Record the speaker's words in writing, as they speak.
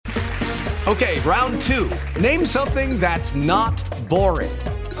Okay, round two. Name something that's not boring.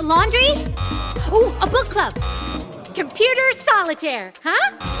 A laundry? Ooh, a book club. Computer solitaire,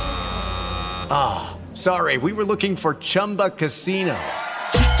 huh? Ah, sorry, we were looking for Chumba Casino.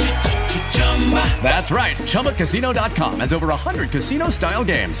 That's right, ChumbaCasino.com has over 100 casino-style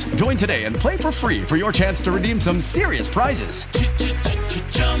games. Join today and play for free for your chance to redeem some serious prizes.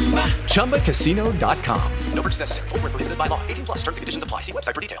 ChumbaCasino.com. No purchase necessary. Void where prohibited by law. 18+ terms and conditions apply. See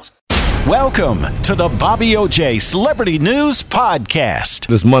website for details. Welcome to the Bobby O.J. Celebrity News Podcast.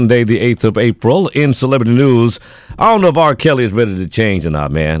 This Monday, the 8th of April, in Celebrity News, I don't know if R. Kelly is ready to change or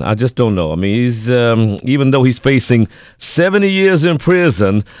not, man. I just don't know. I mean, he's even though he's facing 70 years in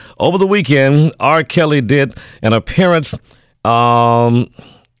prison, over the weekend, R. Kelly did an appearance at I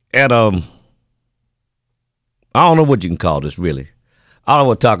don't know what you can call this, really. I don't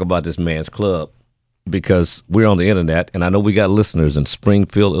want to talk about this man's club, because we're on the internet, and I know we got listeners in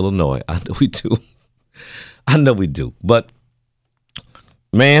Springfield, Illinois. I know we do. I know we do. But,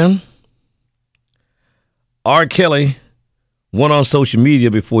 man, R. Kelly went on social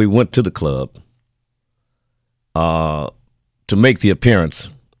media before he went to the club to make the appearance.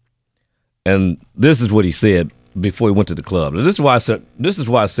 And this is what he said before he went to the club. And this is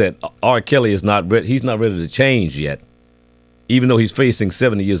why I said R. Kelly is not ready. He's not ready to change yet, even though he's facing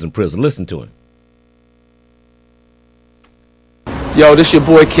 70 years in prison. Listen to him. Yo, this your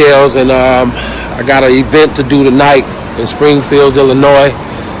boy Kels, and I got an event to do tonight in Springfield, Illinois.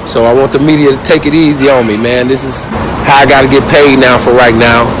 So I want the media to take it easy on me, man. This is how I got to get paid now for right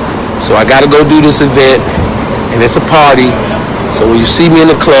now. So I got to go do this event, and it's a party. So when you see me in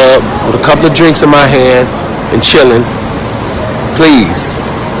the club with a couple of drinks in my hand and chilling, please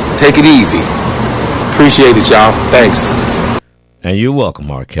take it easy. Appreciate it, y'all. Thanks. And you're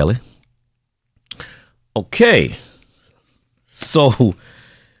welcome, R. Kelly. Okay. So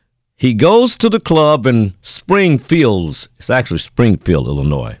he goes to the club in Springfield. It's actually Springfield,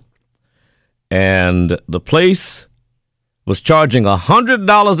 Illinois. And the place was charging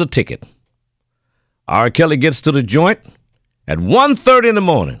 $100 a ticket. R. Kelly gets to the joint at 1:30 in the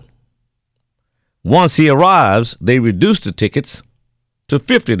morning. Once he arrives, they reduce the tickets to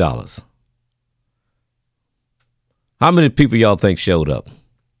 $50. How many people y'all think showed up?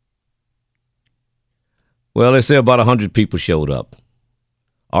 Well, they say about 100 people showed up.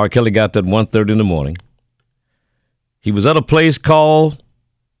 R. Kelly got there at 1:30 in the morning. He was at a place called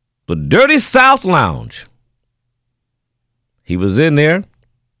the Dirty South Lounge. He was in there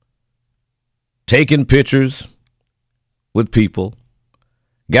taking pictures with people,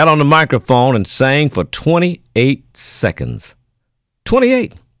 got on the microphone and sang for 28 seconds.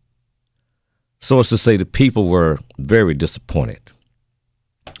 28. Sources say the people were very disappointed.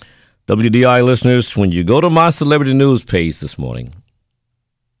 WDI listeners, when you go to my celebrity news page this morning,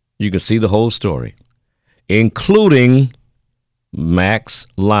 you can see the whole story, including Max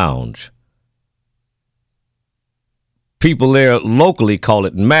Lounge. People there locally call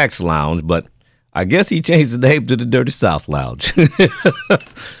it Max Lounge, but I guess he changed the name to the Dirty South Lounge. I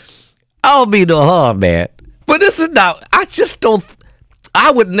don't mean no harm, man. But this is not,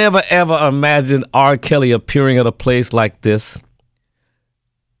 I would never ever imagine R. Kelly appearing at a place like this.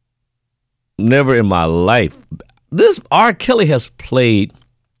 Never in my life. This R. Kelly has played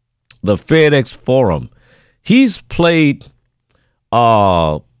the FedEx Forum. He's played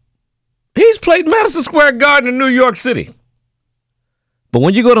Madison Square Garden in New York City. But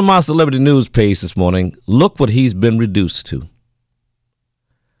when you go to my celebrity news page this morning, look what he's been reduced to.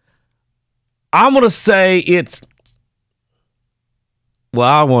 I'm gonna say it's. Well,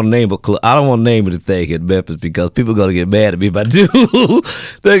 I don't want to name anything in Memphis because people are going to get mad at me if I do.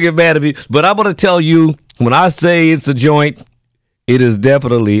 They'll get mad at me. But I'm going to tell you, when I say it's a joint, it is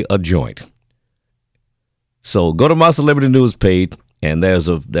definitely a joint. So go to my celebrity news page, and there's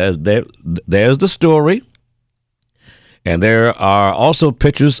the story. And there are also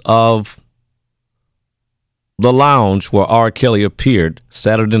pictures of the lounge where R. Kelly appeared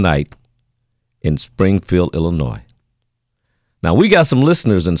Saturday night in Springfield, Illinois. Now, we got some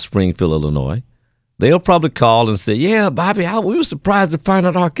listeners in Springfield, Illinois. They'll probably call and say, yeah, Bobby, we were surprised to find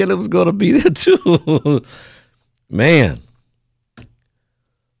out R. Kelly was going to be there, too. Man.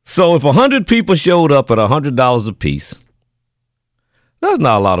 So if 100 people showed up at $100 a piece, that's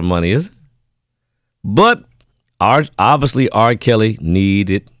not a lot of money, is it? But obviously, R. Kelly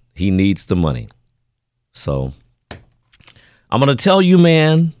needs the money. So I'm going to tell you,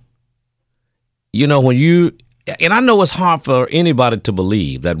 man, you know, and I know it's hard for anybody to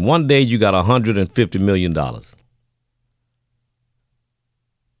believe that one day you got $150 million.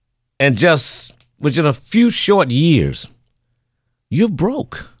 And just within a few short years, you're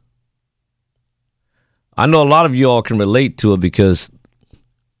broke. I know a lot of you all can relate to it because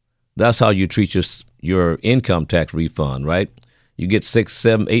that's how you treat your income tax refund, right? You get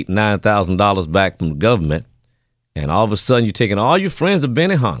 $6,000, $7,000, $8,000, $9,000 back from the government, and all of a sudden you're taking all your friends to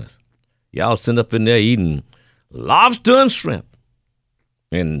Benihana's. Y'all sitting up in there eating lobster and shrimp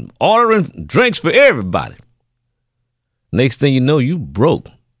and ordering drinks for everybody. Next thing you know, you broke.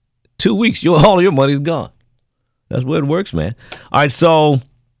 2 weeks, all of your money's gone. That's where it works, man. All right, so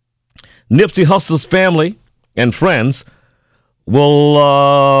Nipsey Hussle's family and friends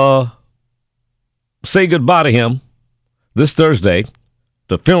will say goodbye to him this Thursday.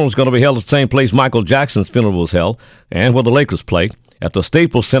 The funeral is going to be held at the same place Michael Jackson's funeral was held and where the Lakers play, at the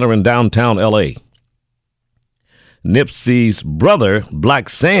Staples Center in downtown L.A. Nipsey's brother, Black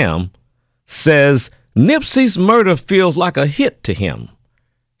Sam, says Nipsey's murder feels like a hit to him.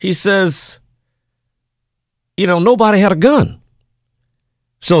 He says, nobody had a gun.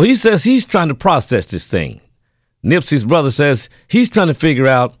 So he says he's trying to process this thing. Nipsey's brother says he's trying to figure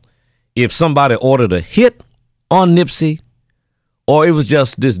out if somebody ordered a hit on Nipsey or it was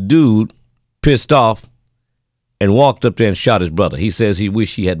just this dude pissed off and walked up there and shot his brother. He says he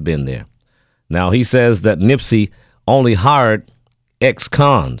wished he had been there. Now, he says that Nipsey only hired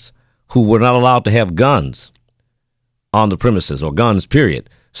ex-cons who were not allowed to have guns on the premises or guns, period.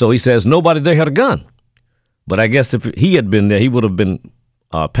 So he says nobody there had a gun. But I guess if he had been there, he would have been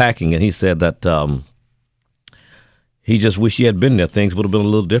packing. And he said that he just wished he had been there. Things would have been a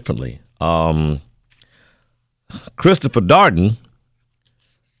little differently. Christopher Darden,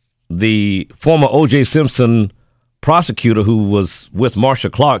 the former O.J. Simpson prosecutor who was with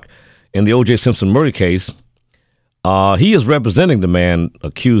Marsha Clark in the O.J. Simpson murder case, he is representing the man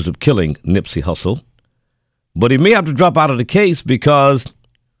accused of killing Nipsey Hussle. But he may have to drop out of the case because,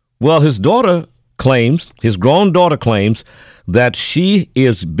 his grown daughter claims that she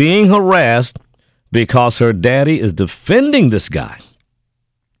is being harassed because her daddy is defending this guy.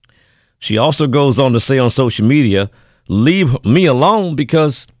 She also goes on to say on social media, leave me alone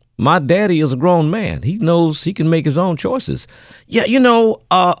because my daddy is a grown man. He knows he can make his own choices. Yeah,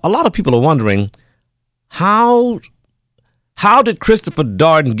 a lot of people are wondering, how did Christopher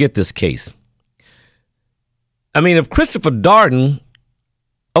Darden get this case? I mean, if Christopher Darden,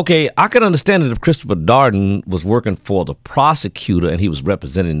 okay, I can understand it if Christopher Darden was working for the prosecutor and he was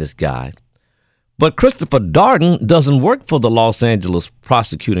representing this guy. But Christopher Darden doesn't work for the Los Angeles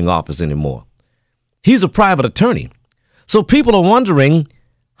prosecuting office anymore. He's a private attorney. So people are wondering,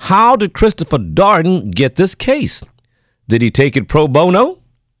 how did Christopher Darden get this case? Did he take it pro bono?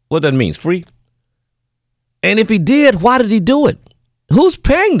 What that means, free? And if he did, why did he do it? Who's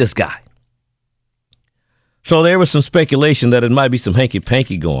paying this guy? So there was some speculation that it might be some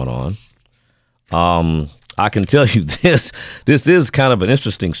hanky-panky going on. I can tell you this is kind of an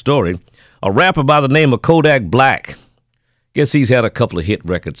interesting story. A rapper by the name of Kodak Black, guess he's had a couple of hit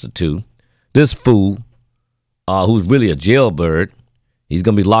records or two. This fool, who's really a jailbird, he's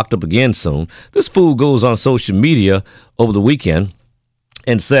going to be locked up again soon. This fool goes on social media over the weekend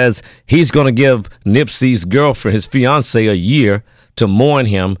and says he's going to give Nipsey's girlfriend, his fiancée, a year to mourn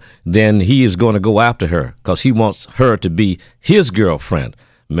him. Then he is going to go after her because he wants her to be his girlfriend.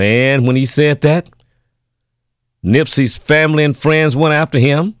 Man, when he said that, Nipsey's family and friends went after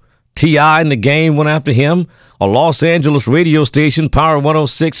him. T.I. and the Game went after him. A Los Angeles radio station, Power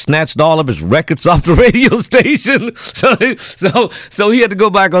 106, snatched all of his records off the radio station. So he had to go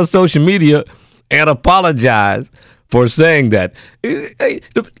back on social media and apologize for saying that. Hey,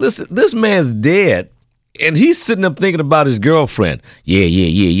 listen, this man's dead, and he's sitting up thinking about his girlfriend.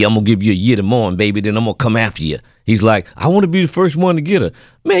 Yeah, I'm going to give you a year to mourn, baby, then I'm going to come after you. He's like, I want to be the first one to get her.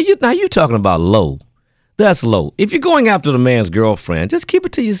 Man, you're talking about low. That's low. If you're going after the man's girlfriend, just keep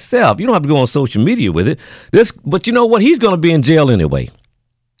it to yourself. You don't have to go on social media with it. But you know what? He's going to be in jail anyway.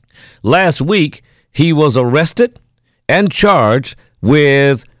 Last week, he was arrested and charged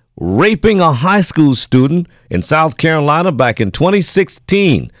with raping a high school student in South Carolina back in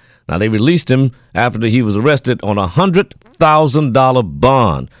 2016. Now, they released him after he was arrested on a $100,000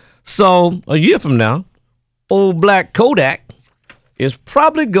 bond. So, a year from now, old Black Kodak is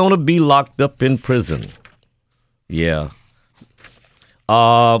probably going to be locked up in prison. Yeah.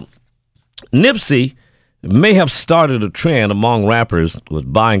 Nipsey may have started a trend among rappers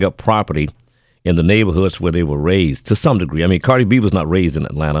with buying up property in the neighborhoods where they were raised to some degree. I mean, Cardi B was not raised in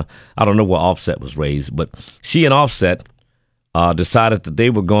Atlanta. I don't know where Offset was raised, but she and Offset decided that they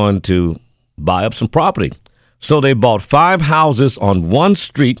were going to buy up some property. So they bought 5 houses on one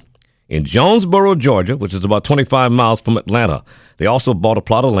street in Jonesboro, Georgia, which is about 25 miles from Atlanta. They also bought a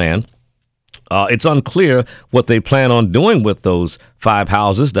plot of land It's unclear what they plan on doing with those 5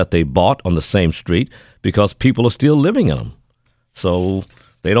 houses that they bought on the same street because people are still living in them. So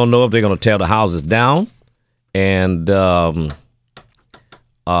they don't know if they're going to tear the houses down and, build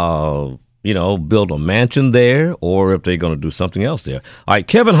a mansion there or if they're going to do something else there. All right,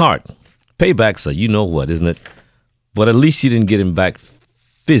 Kevin Hart, payback's you know what, isn't it? But at least you didn't get him back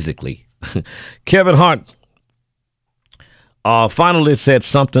physically. Kevin Hart finally said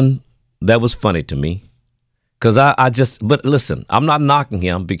something that was funny to me. But listen, I'm not knocking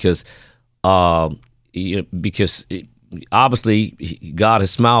him because obviously God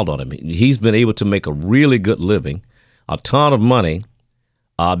has smiled on him. He's been able to make a really good living, a ton of money,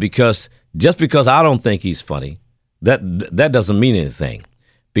 because I don't think he's funny, that doesn't mean anything,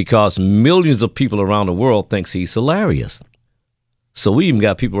 because millions of people around the world thinks he's hilarious. So we even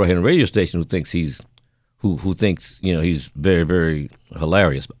got people right here in the radio station who thinks he's very, very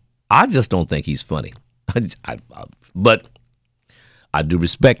hilarious. I just don't think he's funny. But I do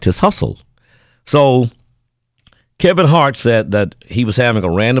respect his hustle. So Kevin Hart said that he was having a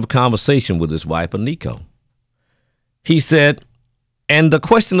random conversation with his wife, Aniko. He said, and the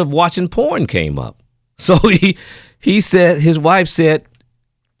question of watching porn came up. So he said, he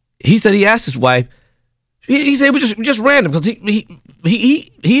asked his wife, he said it was just random because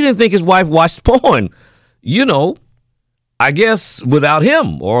he didn't think his wife watched porn, I guess without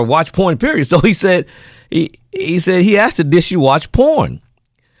him or watch porn, period. So he said he asked her, did she watch porn?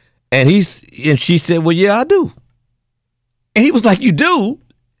 And she said, well, yeah, I do. And he was like, you do?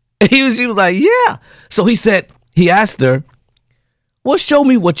 And she was like, yeah. So he asked her, well, show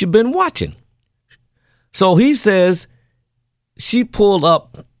me what you've been watching. So he says she pulled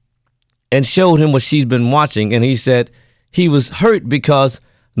up and showed him what she's been watching. And he said he was hurt because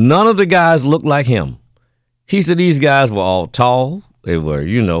none of the guys looked like him. He said these guys were all tall. They were,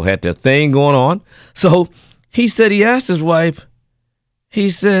 had their thing going on. So he said he asked his wife, he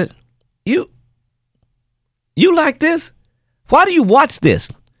said, you like this? Why do you watch this?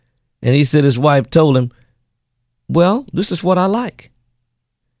 And he said his wife told him, well, this is what I like.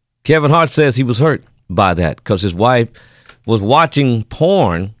 Kevin Hart says he was hurt by that because his wife was watching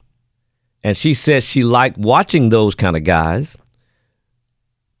porn and she said she liked watching those kind of guys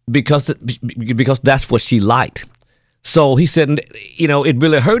because that's what she liked. So he said, it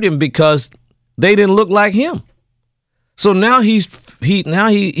really hurt him because they didn't look like him. So now he's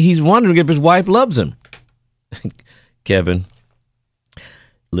wondering if his wife loves him. Kevin,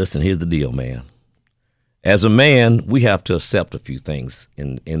 listen, here's the deal, man. As a man, we have to accept a few things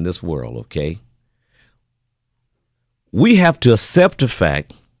in this world, okay? We have to accept the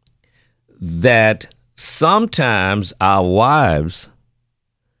fact that sometimes our wives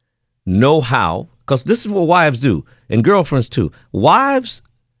know how, because this is what wives do, and girlfriends too. Wives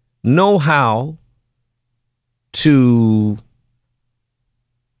know how to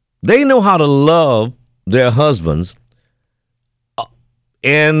love their husbands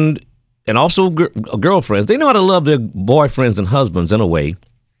and also girlfriends. They know how to love their boyfriends and husbands in a way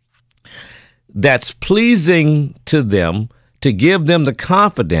that's pleasing to them, to give them the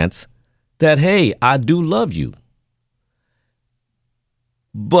confidence that, hey, I do love you.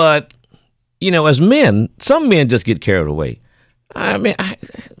 But, as men, some men just get carried away. I mean,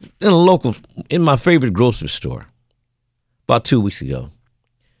 in my favorite grocery store, about 2 weeks ago,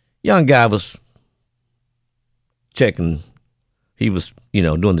 young guy was checking. He was,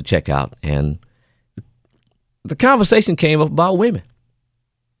 doing the checkout, and the conversation came up about women.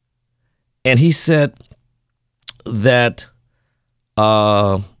 And he said that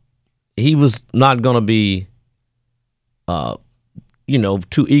he was not going to be,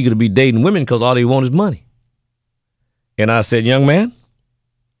 too eager to be dating women because all they want is money. And I said, young man,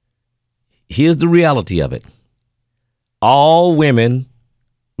 here's the reality of it. All women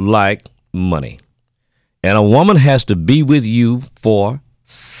like money. And a woman has to be with you for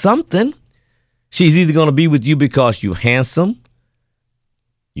something. She's either going to be with you because you're handsome,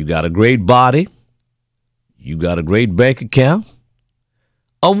 you got a great body, you got a great bank account.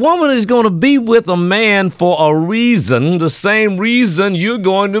 A woman is going to be with a man for a reason, the same reason you're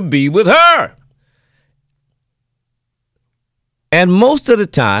going to be with her. And most of the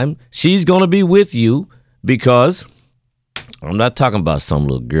time, she's going to be with you because, I'm not talking about some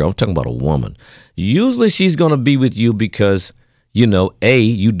little girl, I'm talking about a woman. Usually she's going to be with you because,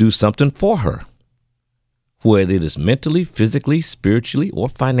 you do something for her, whether it is mentally, physically, spiritually, or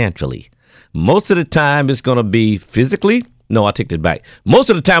financially. Most of the time it's going to be physically. No, I take that back. Most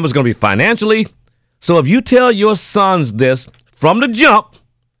of the time it's going to be financially. So if you tell your sons this from the jump,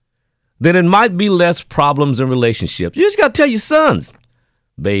 then it might be less problems in relationships. You just got to tell your sons,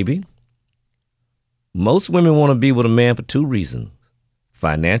 baby, Most women want to be with a man for two reasons: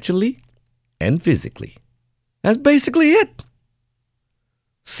 financially and physically. That's basically it.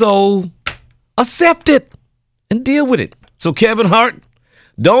 So accept it and deal with it. So Kevin Hart,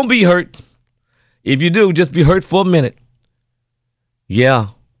 don't be hurt. If you do, just be hurt for a minute. Yeah.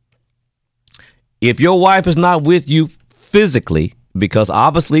 If your wife is not with you physically, because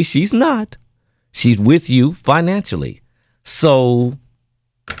obviously she's not, she's with you financially. So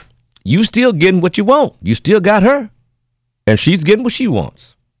you still getting what you want. You still got her, and she's getting what she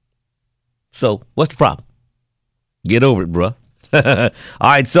wants. So what's the problem? Get over it, bruh. All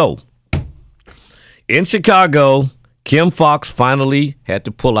right, so in Chicago, Kim Foxx finally had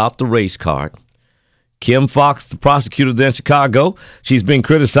to pull out the race card. Kim Foxx, the prosecutor there in Chicago, she's being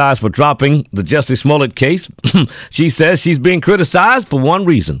criticized for dropping the Jussie Smollett case. She says she's being criticized for one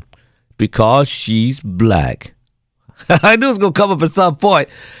reason: because she's black. I knew it was going to come up at some point.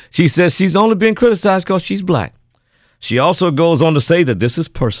 She says she's only being criticized because she's black. She also goes on to say that this is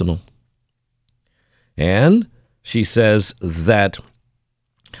personal. And she says that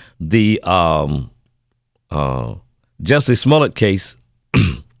the Jussie Smollett case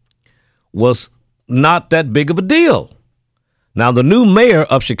was not that big of a deal. Now, the new mayor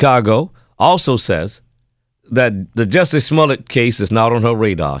of Chicago also says that the Jussie Smollett case is not on her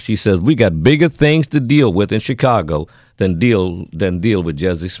radar. She says we got bigger things to deal with in Chicago than deal with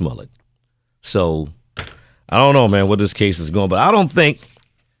Jussie Smollett. So I don't know, man, where this case is going, but I don't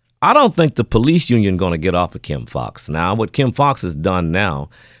think the police union going to get off of Kim Foxx. Now, what Kim Foxx has done now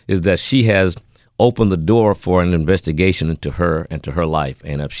is that she has opened the door for an investigation into her and to her life.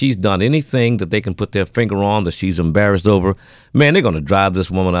 And if she's done anything that they can put their finger on that she's embarrassed over, man, they're going to drive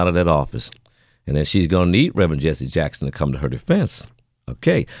this woman out of that office. And then she's going to need Reverend Jesse Jackson to come to her defense.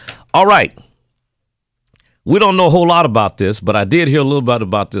 Okay. All right. We don't know a whole lot about this, but I did hear a little bit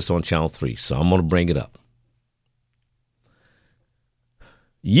about this on Channel 3, so I'm going to bring it up.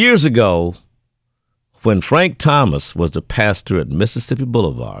 Years ago, when Frank Thomas was the pastor at Mississippi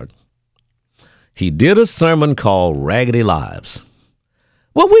Boulevard, he did a sermon called Raggedy Lives.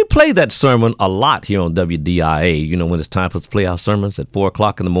 Well, we play that sermon a lot here on WDIA, you know, when it's time for us to play our sermons at 4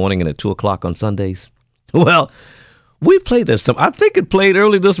 o'clock in the morning and at 2 o'clock on Sundays. Well, we played that sermon. I think it played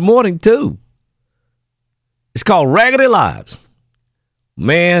early this morning, too. It's called Raggedy Lives.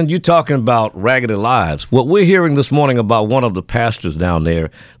 Man, you talking about raggedy lives. What we're hearing this morning about one of the pastors down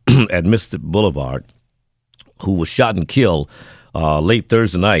there at Mississippi Boulevard who was shot and killed late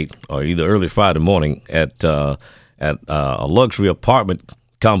Thursday night or either early Friday morning at a luxury apartment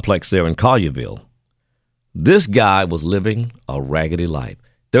complex there in Collierville. This guy was living a raggedy life.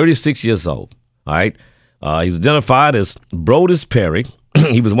 36 years old. All right. He's identified as Brodus Perry.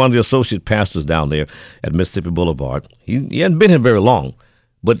 He was one of the associate pastors down there at Mississippi Boulevard. He hadn't been here very long,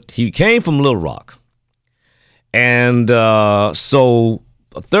 but he came from Little Rock. And so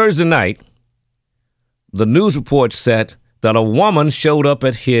Thursday night, the news report said that a woman showed up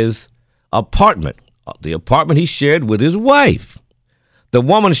at his apartment, the apartment he shared with his wife. The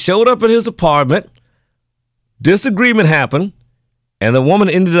woman showed up at his apartment, disagreement happened, and the woman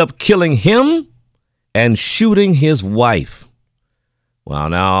ended up killing him and shooting his wife. Well,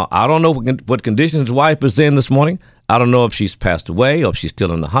 now, I don't know what condition his wife is in this morning. I don't know if she's passed away or if she's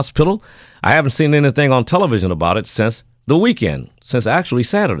still in the hospital. I haven't seen anything on television about it since the weekend, since actually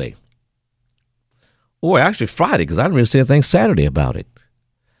Saturday. Or actually Friday, because I didn't really see anything Saturday about it.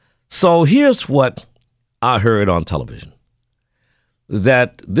 So here's what I heard on television.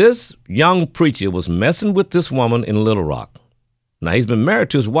 That this young preacher was messing with this woman in Little Rock. Now, he's been married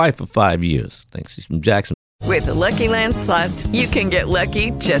to his wife for 5 years. I think she's from Jackson. With the Lucky Land Slots, you can get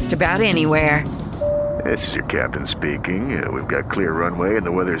lucky just about anywhere. This is your captain speaking. We've got clear runway and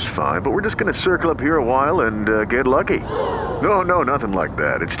the weather's fine, but we're just going to circle up here a while and get lucky. No, nothing like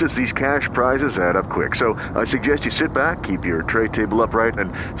that. It's just these cash prizes add up quick. So I suggest you sit back, keep your tray table upright,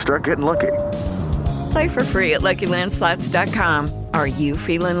 and start getting lucky. Play for free at LuckyLandSlots.com. Are you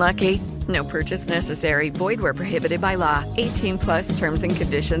feeling lucky? No purchase necessary. Void where prohibited by law. 18 plus terms and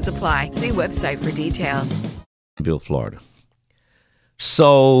conditions apply. See website for details. Florida.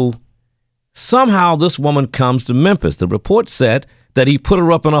 So somehow this woman comes to Memphis. The report said that he put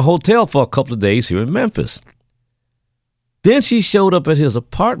her up in a hotel for a couple of days here in Memphis. Then she showed up at his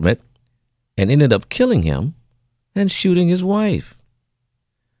apartment and ended up killing him and shooting his wife.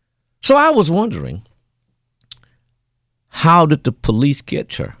 So I was wondering, how did the police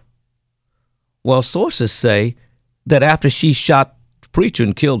get her? Well, sources say that after she shot the preacher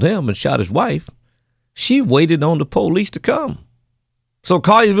and killed him and shot his wife, she waited on the police to come. So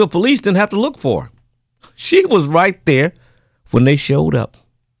Collierville police didn't have to look for her. She was right there when they showed up.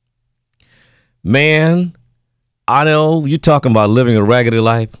 Man, I know you're talking about living a raggedy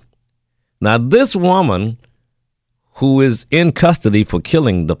life. Now, this woman who is in custody for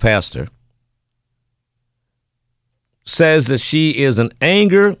killing the pastor says that she is an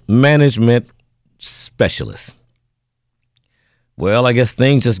anger management specialist. Well, I guess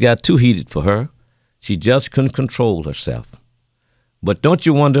things just got too heated for her. She just couldn't control herself. But don't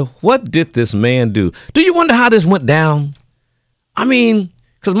you wonder, what did this man do? Do you wonder how this went down? I mean,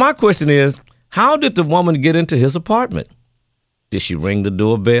 because my question is, how did the woman get into his apartment? Did she ring the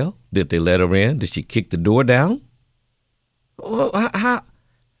doorbell? Did they let her in? Did she kick the door down? Well,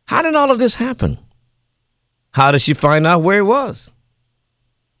 how did all of this happen? How did she find out where he was?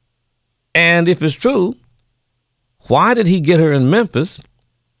 And if it's true, why did he get her in Memphis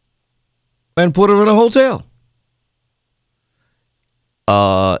and put her in a hotel?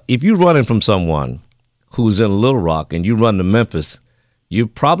 If you're running from someone who's in Little Rock and you run to Memphis, you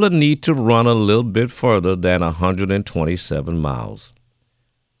probably need to run a little bit further than 127 miles.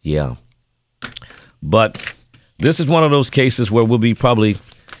 Yeah. But this is one of those cases where we'll be probably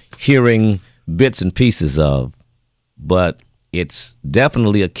hearing bits and pieces of, but it's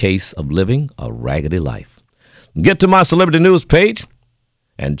definitely a case of living a raggedy life. Get to my celebrity news page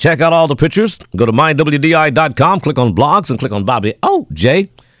and check out all the pictures. Go to mywdi.com, click on blogs, and click on Bobby O.J.,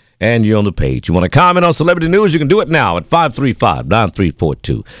 and you're on the page. You want to comment on celebrity news, you can do it now at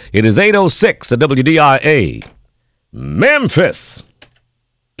 535-9342. It is 8:06 at WDIA, Memphis.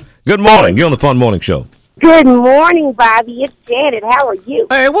 Good morning. You're on the Fun Morning Show. Good morning, Bobby. It's Janet. How are you?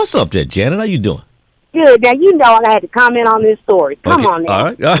 Hey, what's up there, Janet? How you doing? Good. Now, you know I had to comment on this story. Come on now.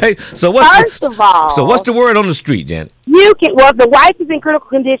 All right. So First of all, so what's the word on the street, Janet? The wife is in critical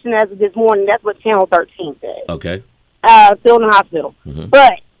condition as of this morning. That's what Channel 13 says. Okay. Still in the hospital. Mm-hmm.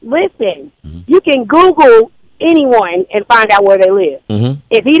 But listen, you can Google anyone and find out where they live. Mm-hmm.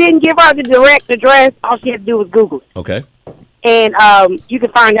 If he didn't give her the direct address, all she had to do was Google it. Okay. And you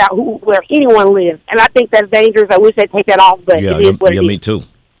can find out where anyone lives. And I think that's dangerous. I wish they'd take that off, but it is what it is. Me too.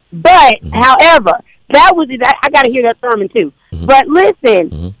 But, however, I got to hear that sermon too. Mm-hmm. But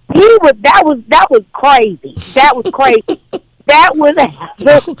listen, that was crazy. That was crazy.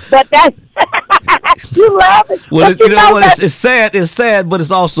 But that's you laughing. Well, you know what? It's sad. It's sad, but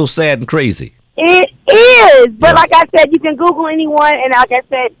it's also sad and crazy. It is. But like I said, you can Google anyone, and like I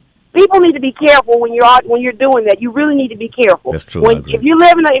said, people need to be careful when you're doing that. You really need to be careful. That's true. If you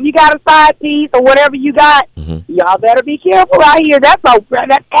if you got a side piece or whatever you got, y'all better be careful out here. That's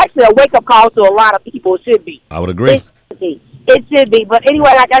actually a wake up call to a lot of people. It should be. I would agree. It should be. But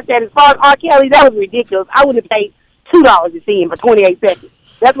anyway, like I said, as far as R. Kelly, that was ridiculous. I wouldn't have paid $2 to see him for 28 seconds.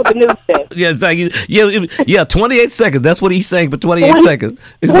 That's what the news says. Yeah, 28 seconds. That's what he's saying for 28 seconds.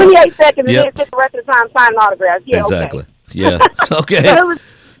 28 seconds, and then sit the rest of the time signing autographs. Yeah, exactly. Okay. Yeah. Okay. So it was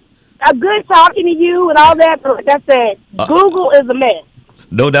a good talking to you and all that, but like I said, Google is a mess.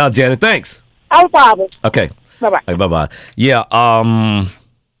 No doubt, Janet. Thanks. No problem. Okay. Bye-bye. Hey, bye-bye. Yeah,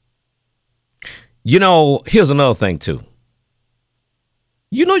 here's another thing, too.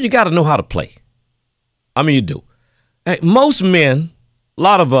 You got to know how to play. I mean, you do. Hey, most men, a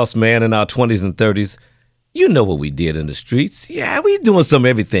lot of us, man, in our 20s and 30s, you know what we did in the streets. Yeah, we doing some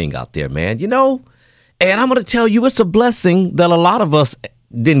everything out there, man, And I'm going to tell you, it's a blessing that a lot of us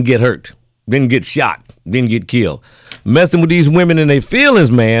didn't get hurt, didn't get shot, didn't get killed. Messing with these women and their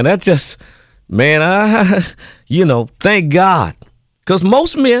feelings, man, that just, man, thank God. Because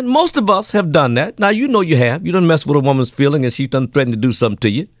most of us have done that. Now, you have. You done mess with a woman's feeling and she done threatened to do something to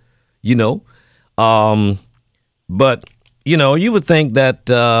you, But, you would think that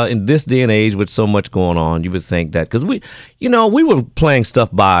in this day and age with so much going on, you would think that, because we were playing stuff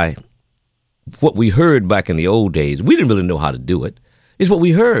by what we heard back in the old days. We didn't really know how to do it. It's what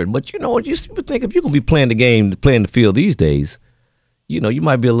we heard. But, you would think if you're going to be playing the game, playing the field these days, you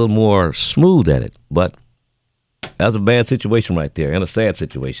might be a little more smooth at it. But that's a bad situation right there and a sad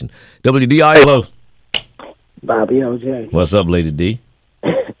situation. WDI, hello. Bobby O.J. What's up, Lady D?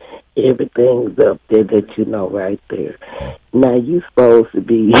 Everything's up there that right there. Now, you supposed to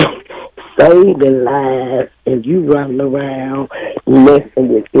be saving lives and you running around messing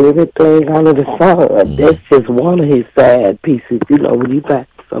with everything under the sun. That's just one of his side pieces. When you back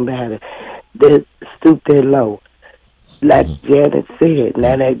somebody that stoop that low. Like Janet said,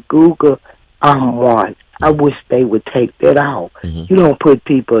 now that Google, I'm one. I wish they would take that out. You don't put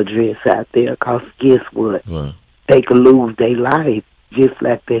people's address out there because guess what? They could lose their life. Just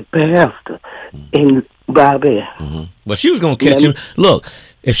like that pastor in Bobby. Well, she was going to catch him. Look,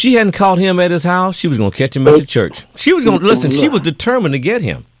 if she hadn't caught him at his house, she was going to catch him at the church. She was going to listen. She was determined to get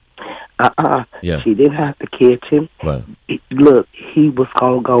him. Yeah. She didn't have to catch him. Right. Look, he was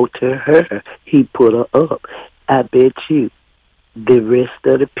going to go to her. He put her up. I bet you the rest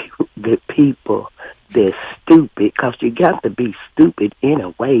of the people, they're stupid, because you got to be stupid in a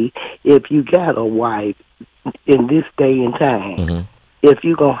way if you got a wife in this day and time. Mm-hmm. If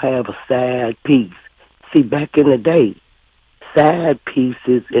you're going to have a side piece. See, back in the day, side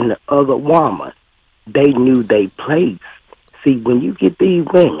pieces in the other woman, they knew their place. See, when you get these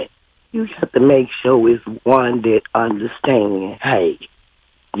women, you have to make sure it's one that understands, hey,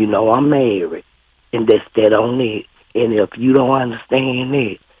 you know I'm married, and that's that on it. And if you don't understand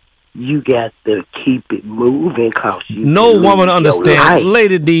it, you got to keep it moving, because you no woman understands,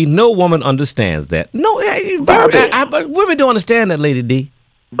 Lady D. No woman understands that. No, women don't understand that, Lady D.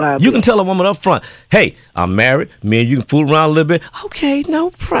 Bobby. You can tell a woman up front, hey, I'm married. Me and you can fool around a little bit. Okay, no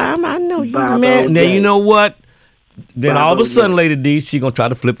problem. I know you married. Now you know what? Then all of a sudden, Lady D, she gonna try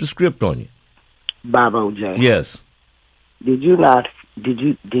to flip the script on you. Bob O.J. Yes. Didn't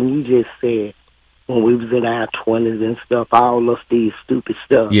you just say when we was in our 20s and stuff, all of these stupid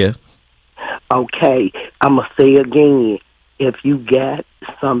stuff? Yeah. Okay, I'm going to say again, if you got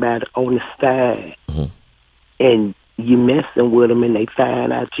somebody on the side and you messing with them and they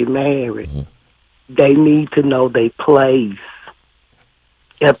find out you're married, they need to know their place.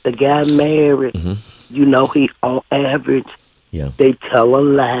 If the guy married, you know he on average, they tell a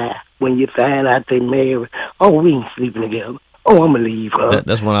lie when you find out they married. Oh, we ain't sleeping together. Oh, I'm going to leave her.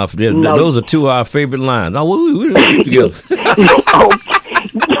 That's one of our, those are two of our favorite lines. Oh, we didn't sleep together.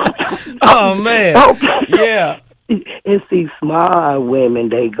 Oh, man. Yeah. And see, smart women,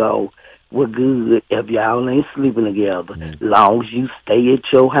 they go, we're good if y'all ain't sleeping together. Long as you stay at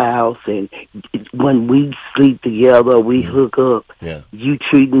your house, and when we sleep together, we hook up. Yeah. You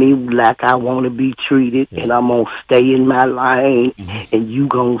treat me like I want to be treated, and I'm going to stay in my lane, and you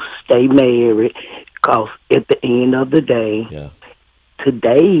going to stay married. Because at the end of the day,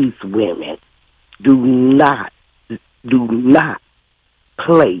 today's women do not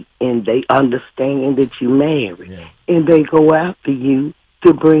play, and they understand that you're married, and they go after you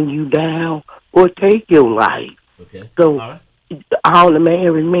to bring you down or take your life. Okay. So all the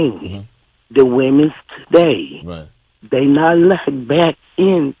married men, the women today, they not like back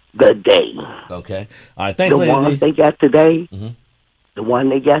in the day. Okay. All right. Thanks, the ones they got today, the one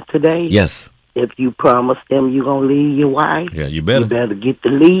they got today. Yes. If you promise them you're going to leave your wife, you better get the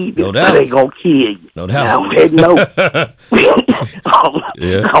lead. No doubt. They're going to kill you. No doubt. On that note.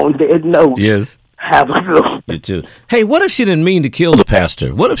 On that note. Yes. Have a good one. You too. Hey, what if she didn't mean to kill the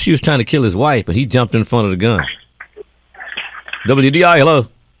pastor? What if she was trying to kill his wife and he jumped in front of the gun? WDI, hello.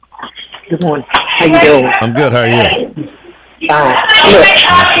 Good morning. How you doing? I'm good. How are you? Fine. Look,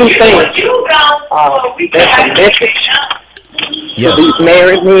 two things. That's a message to these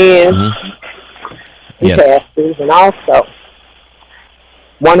married men. Pastors, and also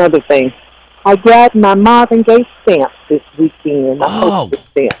one other thing. I got my Marvin Gaye stamps this weekend. I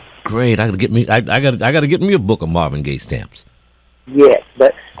stamps. Great! I gotta get me a book of Marvin Gaye stamps. Yes,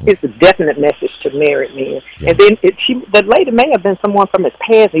 but it's a definite message to married men. And then the lady may have been someone from his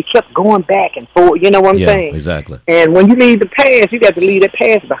past. He kept going back and forth. You know what I'm saying? Exactly. And when you leave the past, you got to leave that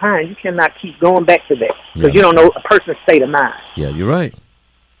past behind. You cannot keep going back to that because you don't know a person's state of mind. Yeah, you're right.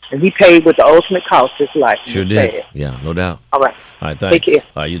 And he paid with the ultimate cost of his life. Sure did. Yeah, no doubt. All right. All right, thanks. Take care.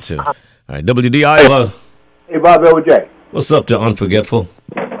 All right, you too. All right, WDI, hello. Hey, Bobby O.J. What's up to Unforgetful?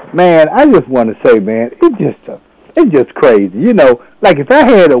 Man, I just want to say, man, it's just crazy. You know, like if I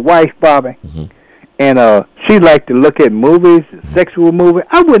had a wife, Bobby, and she liked to look at movies, sexual movies,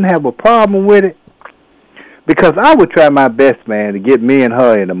 I wouldn't have a problem with it because I would try my best, man, to get me and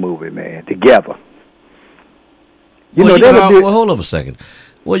her in a movie, man, together. Well, hold up a second.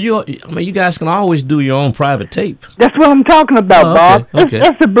 Well, you guys can always do your own private tape. That's what I'm talking about, Bob. Okay.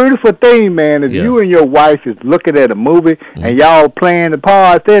 That's the beautiful thing, man. If you and your wife is looking at a movie and y'all playing the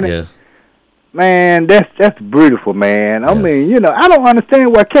parts in it, man, that's beautiful, man. I mean, you know, I don't understand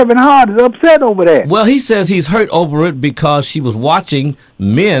why Kevin Hart is upset over that. Well, he says he's hurt over it because she was watching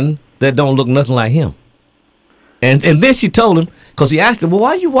men that don't look nothing like him. And then she told him, because he asked her, well, why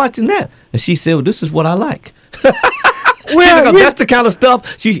are you watching that? And she said, well, this is what I like. Well, that's the kind of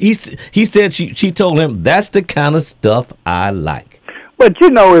stuff he said. She told him that's the kind of stuff I like. But you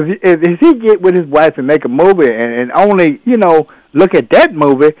know, if he get with his wife and make a movie and only look at that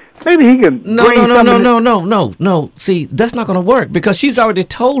movie, maybe he can. No. See, that's not going to work because she's already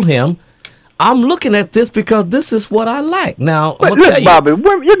told him, I'm looking at this because this is what I like. Now, but look, Bobby,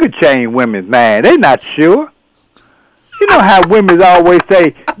 you could change women's mind. They're not sure. You know how women always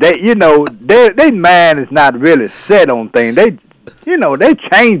say that, their mind is not really set on things. You know, they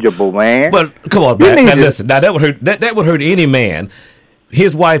changeable, man. But come on, man. Now listen. Now that would hurt. That would hurt any man.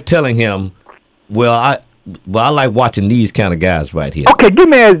 His wife telling him, "Well, I like watching these kind of guys right here." Okay, give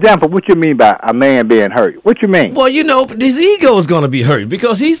me an example. What you mean by a man being hurt? What you mean? Well, you know, his ego is going to be hurt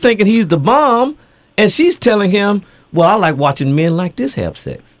because he's thinking he's the bomb, and she's telling him, "Well, I like watching men like this have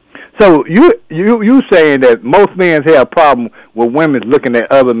sex." So you saying that most men have a problem with women looking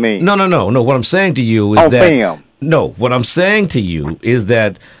at other men? No. What I'm saying to you is that what I'm saying to you is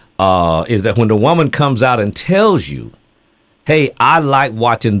that when the woman comes out and tells you, "Hey, I like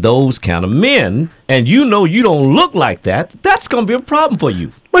watching those kind of men," and you know you don't look like that, that's gonna be a problem for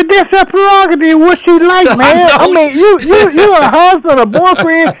you. But that's her prerogative, what she like, man. I mean, you a husband, a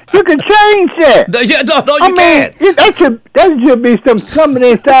boyfriend, you can change that. No, you can't. That should be something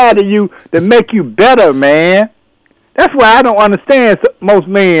inside of you to make you better, man. That's why I don't understand most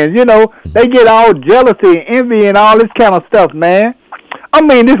men. You know, they get all jealousy and envy and all this kind of stuff, man. I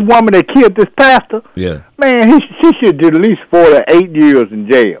mean, this woman that killed this pastor, man, she should do at least 4 to 8 years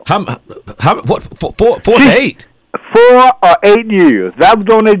in jail. What? 4 to 8? 4 or 8 years. If I was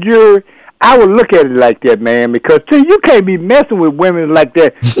on that jury, I would look at it like that, man, because you can't be messing with women like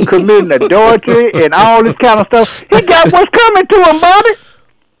that, committing adultery and all this kind of stuff. He got what's coming to him, Bobby.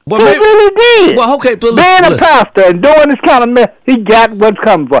 Well, he really did. Well, okay, but being a pastor and doing this kind of mess, he got what's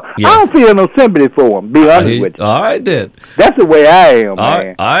coming for him. Yeah. I don't feel no sympathy for him, be honest with you. All right, then. That's the way I am,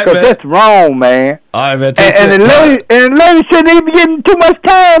 man. All right, because that's wrong, man. All right, man. And the lady shouldn't even be getting too much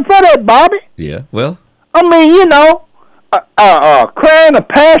time for that, Bobby. Yeah, well. I mean, you know, crying a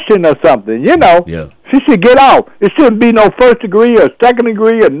passion or something, you know. Yeah. She should get off. It shouldn't be no first degree or second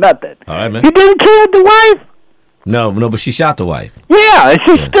degree or nothing. All right, man. He didn't kill the wife. No, but she shot the wife. Yeah, and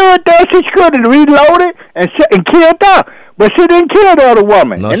she stood there. She could have reloaded and killed her. But she didn't kill the other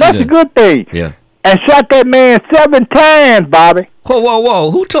woman. And that's a good thing. Yeah. And shot that man 7 times, Bobby. Whoa.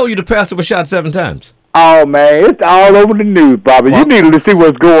 Who told you the pastor was shot 7 times? Oh, man, it's all over the news, Bobby. You need to see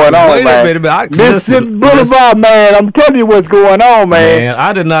what's going on, man. Wait a minute. Mississippi Boulevard, man. I'm telling you what's going on, man. Man,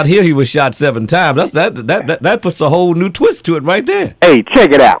 I did not hear he was shot 7 times. That puts a whole new twist to it right there. Hey,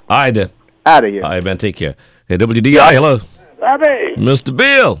 check it out. All right, then. Out of here. All right, man. Take care. Hey, WDI, hello. Bobby. Mr.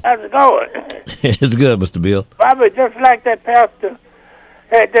 Bill. How's it going? It's good, Mr. Bill. Bobby, just like that pastor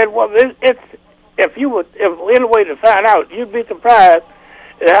had that woman, if any way to find out, you'd be surprised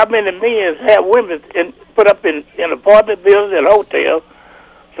at how many men have women put up in apartment buildings and hotels.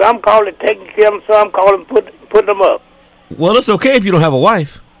 Some call it taking care of them, some call them putting them up. Well, it's okay if you don't have a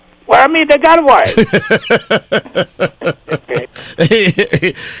wife. Well, I mean, they got a wife.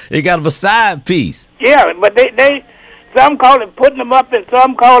 They got a side piece. Yeah, but they some call it putting them up and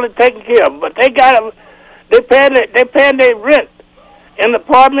some call it taking care of them. But they paying their rent in the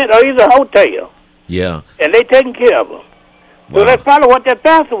apartment or either hotel. Yeah. And they taking care of them. Wow. So that's probably what that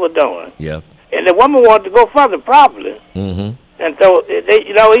pastor was doing. Yeah. And the woman wanted to go further, probably. Mm-hmm. And so he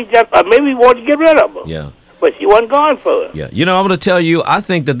just maybe he wanted to get rid of her. Yeah. But she wasn't going for it. Yeah, you know, I'm going to tell you, I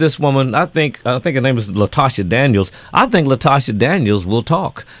think that this woman, I think her name is Latasha Daniels. I think Latasha Daniels will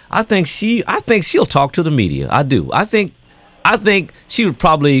talk. I think she'll talk to the media. I do. I think she would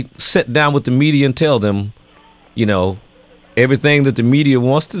probably sit down with the media and tell them, you know, everything that the media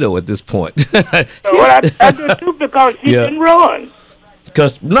wants to know at this point. Well, I do too, because she didn't run.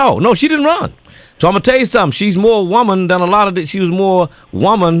 Because no, she didn't run. So I'm gonna tell you something. She's more woman than a lot of. She was more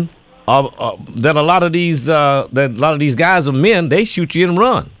woman than a lot of these. That a lot of these guys are men. They shoot you and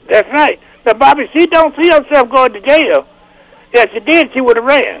run. That's right. But Bobby, she don't see herself going to jail. If she did, she would have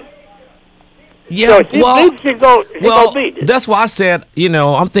ran. Yeah, so beat it. That's why I said, you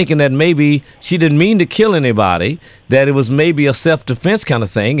know, I'm thinking that maybe she didn't mean to kill anybody. That it was maybe a self-defense kind of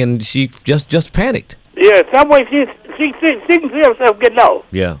thing, and she just panicked. Yeah, some way she can see herself getting off.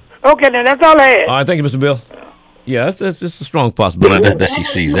 Yeah. Okay, then that's all I had. All right, thank you, Mr. Bill. Yeah, it's a strong possibility that she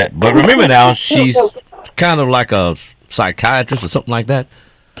sees that. But remember now, she's kind of like a psychiatrist or something like that.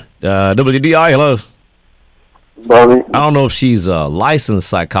 WDI, hello. Bobby. I don't know if she's a licensed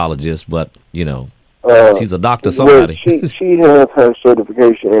psychologist, but, you know, she's a doctor somebody. Well, she has her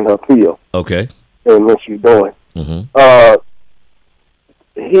certification in her field. Okay. And what she's doing. Mm-hmm.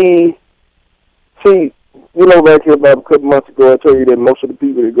 You know, back here about a couple months ago, I told you that most of the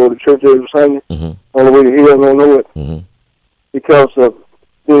people that go to church every Sunday on the way to hell don't know it because of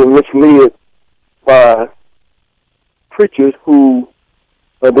being misled by preachers who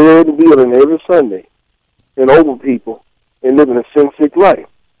are there in the building every Sunday and over people and living a sin-sick life.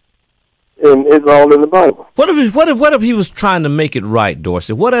 And it's all in the Bible. What if he was trying to make it right,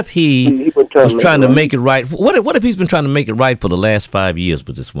 Dorsey? What if he was trying to make it right? What if he's been trying to make it right for the last 5 years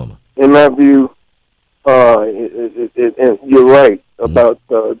with this woman? In my view, and you're right about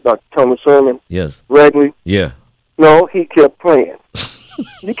Dr. Thomas Sermon. Yes. Ragley. Yeah. No, he kept playing.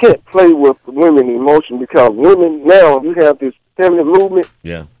 You can't play with women emotion because women now, you have this feminine movement.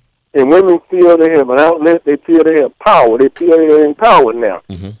 Yeah. And women feel they have an outlet. They feel they have power. They feel they're empowered now.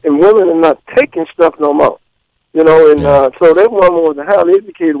 Mm-hmm. And women are not taking stuff no more. You know, and so that woman was a highly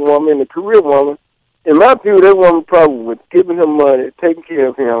educated woman and a career woman. In my view, that woman probably was giving him money, taking care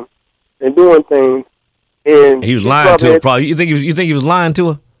of him, and doing things. And he was lying to her. Probably. You think he was lying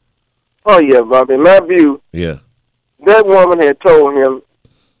to her? Oh yeah, Bob. In my view, yeah, that woman had told him,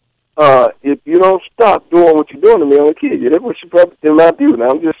 if you don't stop doing what you're doing to me, I'm gonna kill you. That's what she probably, in my view. Now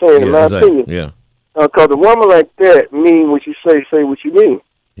I'm just saying, in my opinion. Yeah. Because a woman like that mean what you say what you mean.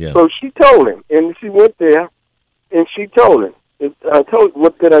 Yeah. So she told him, and she went there, and she told him. I told,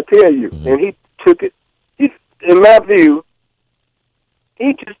 what did I tell you? Mm-hmm. And he took it. In my view,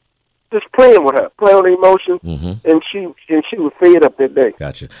 he just playing with her, playing with emotions, and she was fed up that day.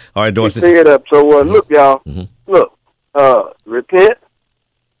 Gotcha. All right, Dorsey. She fed up. So look, y'all. Look, repent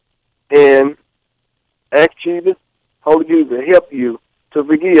and ask Jesus, Holy Ghost, to help you to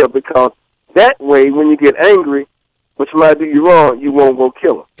forgive, because that way, when you get angry, when somebody do you wrong, you won't go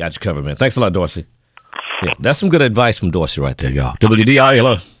kill them. Got you covered, man. Thanks a lot, Dorsey. Yeah, that's some good advice from Dorsey right there, y'all. WD,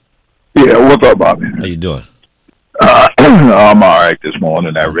 hello. Yeah, what's up, Bobby? How you doing? I'm all right this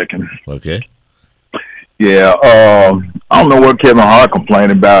morning, I reckon. Okay. Yeah, I don't know what Kevin Hart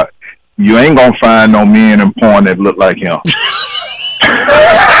complaining about. You ain't gonna find no men in porn that look like him.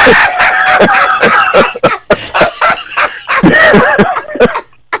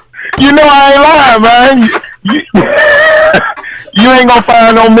 You know I ain't lying, man. You ain't gonna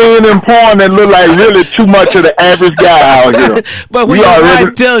find no men in porn that look like really too much of the average guy out here. But when your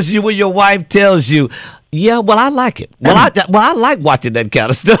wife tells you, yeah, well, I like it. Well, I like watching that kind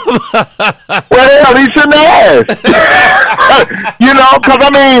of stuff. Well, hell, he shouldn't ask. You know,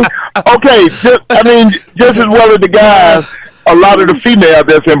 because just as well as the guys, a lot of the females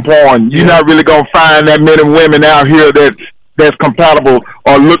that's in porn, you're not really gonna find that many women out here that's compatible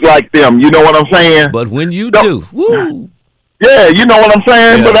or look like them. You know what I'm saying? But when you do, woo. Yeah, you know what I'm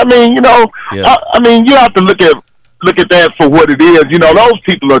saying. Yeah. But I mean, you know, you have to look at that for what it is. You know, those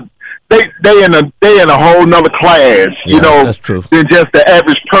people are they in a whole nother class. Yeah, you know, that's true. Than just the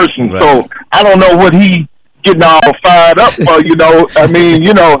average person. Right. So I don't know what he getting all fired up for. You know, I mean,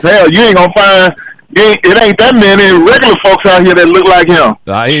 you know, hell, you ain't gonna find. It ain't that many regular folks out here that look like him.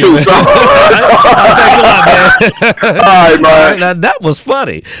 All right, man. Now, that was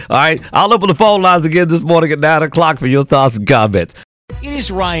funny. All right, I'll open the phone lines again this morning at 9 o'clock for your thoughts and comments. It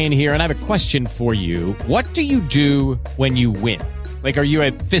is Ryan here, and I have a question for you. What do you do when you win? Like, are you a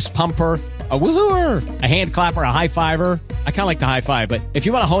fist pumper, a woohooer, a hand clapper, a high fiver? I kind of like the high five, but if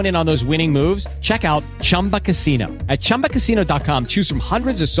you want to hone in on those winning moves, check out Chumba Casino. At ChumbaCasino.com, choose from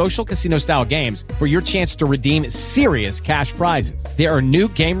hundreds of social casino-style games for your chance to redeem serious cash prizes. There are new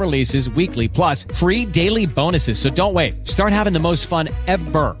game releases weekly, plus free daily bonuses, so don't wait. Start having the most fun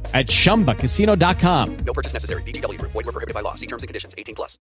ever at ChumbaCasino.com. No purchase necessary. VGW. Void where prohibited by law. See terms and conditions. 18+.